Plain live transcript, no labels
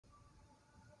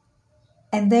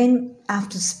And then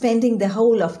after spending the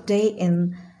whole of day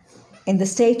in the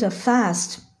state of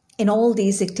fast, in all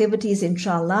these activities,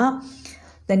 inshallah,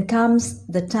 then comes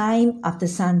the time of the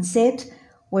sunset,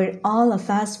 where all of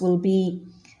us will be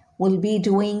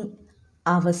doing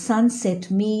our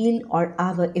sunset meal or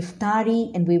our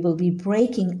iftari, and we will be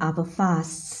breaking our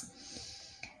fasts.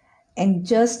 And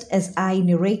just as I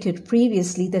narrated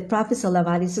previously, that Prophet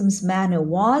ﷺ's manner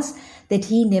was that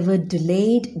he never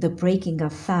delayed the breaking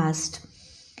of fast.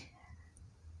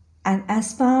 And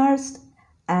as far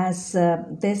as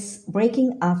this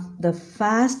breaking of the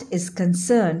fast is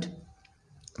concerned,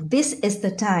 this is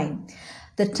the time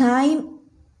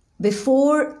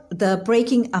before the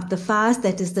breaking of the fast,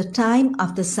 that is the time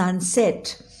of the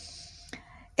sunset.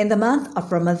 In the month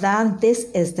of Ramadan, this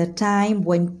is the time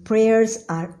when prayers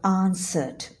are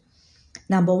answered.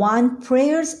 Number one,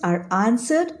 prayers are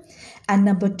answered. And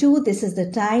number two, this is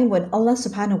the time when Allah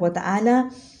subhanahu wa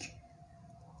ta'ala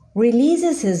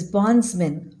releases his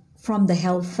bondsmen from the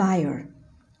hellfire.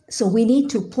 So we need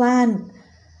to plan.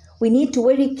 We need to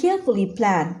very carefully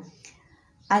plan.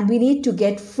 And we need to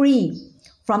get free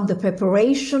from the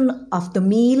preparation of the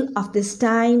meal of this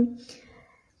time.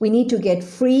 We need to get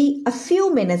free a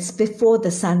few minutes before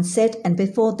the sunset and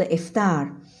before the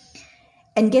iftar.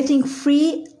 And getting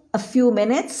free a few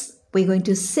minutes, we're going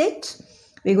to sit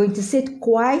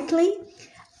quietly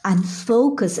and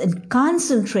focus and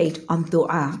concentrate on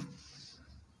dua.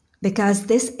 Because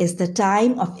this is the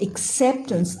time of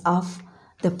acceptance of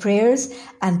the prayers,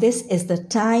 and this is the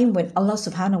time when Allah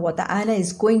subhanahu wa ta'ala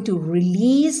is going to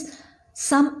release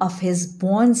some of his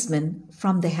bondsmen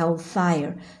from the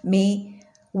hellfire. May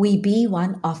we be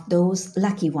one of those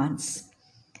lucky ones.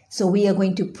 So we are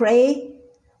going to pray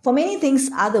for many things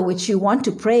other which you want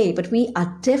to pray, but we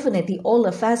are definitely, all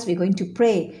of us, we're going to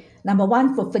pray. Number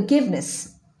one, for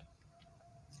forgiveness.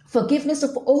 Forgiveness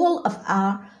of all of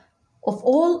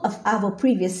our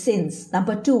previous sins.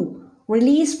 Number two,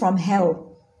 release from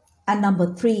hell. And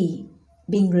number three,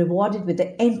 being rewarded with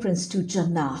the entrance to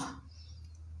Jannah.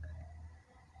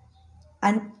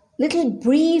 And little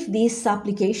brief these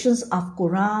supplications of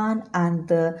Quran and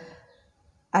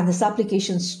the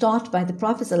supplications taught by the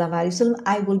Prophet ﷺ.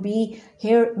 I will be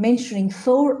here mentioning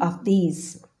 4 of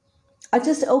these.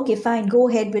 Okay, fine, go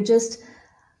ahead with just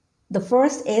the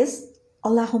first is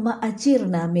Allahumma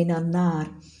ajirna minan nar.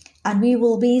 And we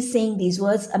will be saying these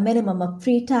words a minimum of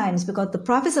 3 times, because the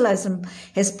Prophet ﷺ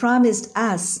has promised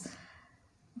us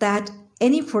that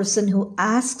any person who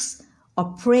asks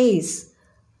or prays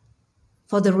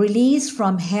for the release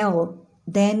from hell,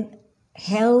 then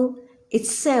hell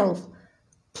itself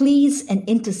pleads and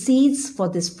intercedes for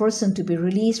this person to be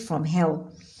released from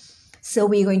hell. So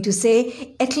we're going to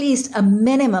say at least a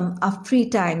minimum of 3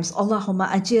 times, Allahumma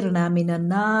ajirna minan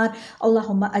nar,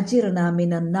 Allahumma ajirna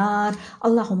minan nar,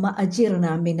 Allahumma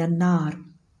ajirna minan nar.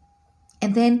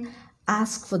 And then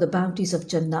ask for the bounties of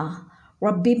Jannah.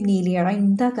 Rabbibni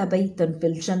li'indaka baytan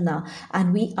fil Jannah.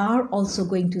 And we are also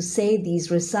going to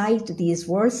recite these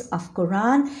words of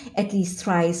Quran at least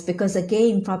thrice, because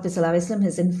again, Prophet ﷺ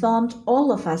has informed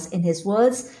all of us in his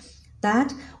words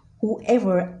that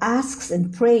whoever asks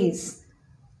and prays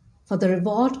for the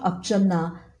reward of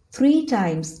Jannah 3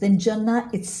 times, then Jannah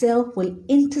itself will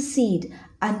intercede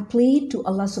and plead to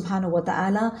Allah subhanahu wa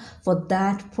ta'ala for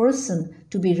that person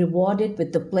to be rewarded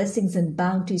with the blessings and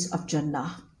bounties of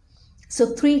Jannah.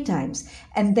 So 3 times.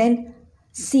 And then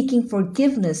seeking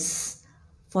forgiveness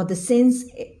for the sins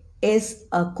is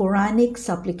a Quranic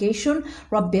supplication.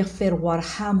 Rabbighfir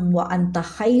warham wa anta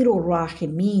khairur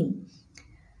rahimin.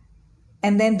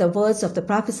 And then the words of the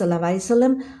Prophet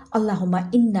ﷺ,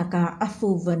 Allahumma innaka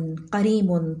afuwan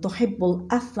qareemun tuhibbul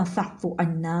afwa fa'fu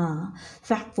anna,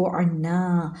 fa'fu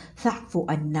anna, fa'fu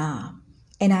anna.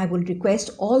 And I will request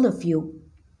all of you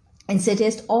and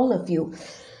suggest all of you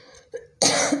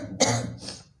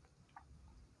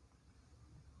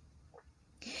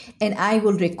and I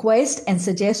will request and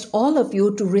suggest all of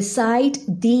you to recite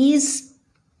these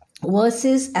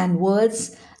verses and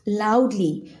words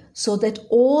loudly, so that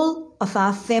all of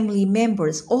our family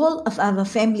members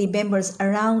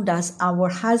around us, our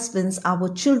husbands, our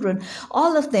children,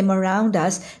 all of them around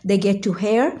us, they get to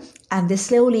hear, and they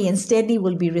slowly and steadily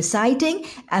will be reciting,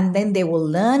 and then they will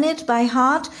learn it by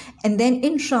heart, and then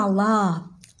inshallah,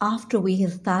 after we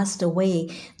have passed away,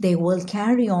 they will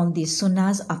carry on the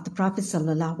sunnahs of the Prophet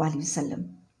sallallahu alaihi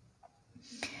wasallam.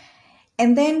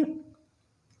 And then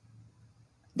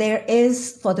there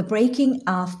is, for the breaking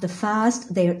of the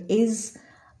fast, there is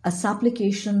a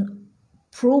supplication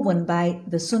proven by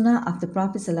the sunnah of the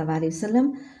Prophet sallallahu alaihi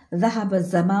wasallam. ذهب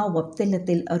الزمان وابتلت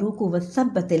الأروق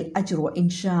وثبت الأجر إن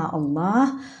شاء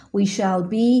الله. We shall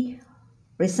be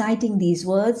reciting these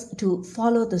words to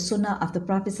follow the sunnah of the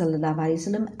Prophet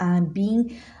ﷺ and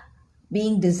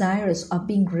being desirous of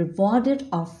being rewarded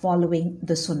of following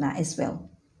the sunnah as well.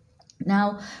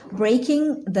 Now,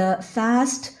 breaking the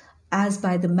fast as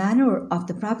by the manner of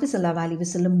the Prophet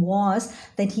ﷺ was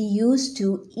that he used to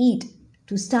eat.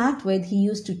 To start with, he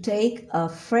used to take a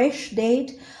fresh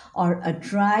date or a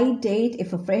dry date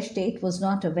if a fresh date was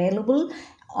not available,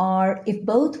 or if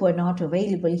both were not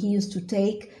available, he used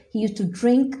to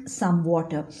drink some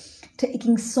water.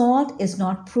 Taking salt is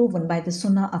not proven by the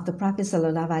sunnah of the Prophet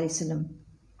ﷺ.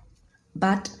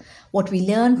 But what we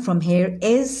learn from here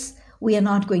is we are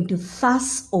not going to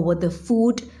fuss over the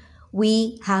food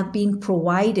we have been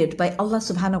provided by Allah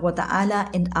subhanahu wa ta'ala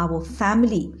in our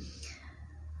family.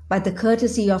 By the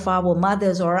courtesy of our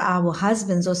mothers or our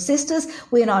husbands or sisters,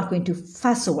 we are not going to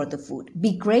fuss over the food.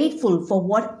 Be grateful for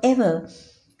whatever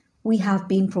we have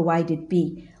been provided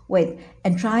with,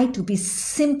 and try to be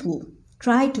simple.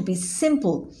 Try to be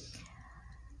simple.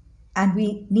 And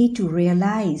we need to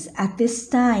realize at this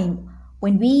time,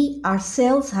 when we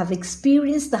ourselves have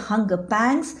experienced the hunger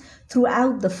pangs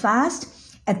throughout the fast,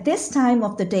 at this time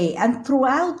of the day and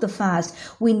throughout the fast,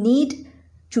 we need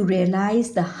to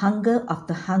realize the hunger of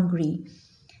the hungry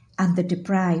and the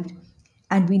deprived.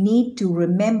 And we need to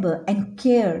remember and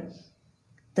care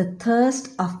the thirst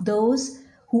of those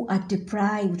who are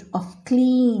deprived of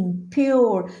clean,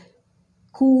 pure,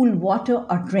 cool water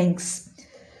or drinks.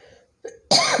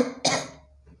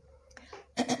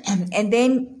 and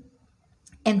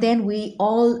then we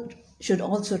all should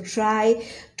also try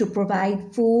to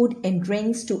provide food and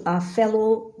drinks to our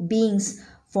fellow beings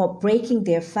for breaking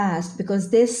their fast, because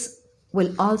this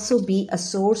will also be a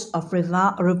source of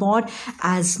reward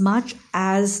as much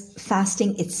as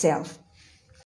fasting itself.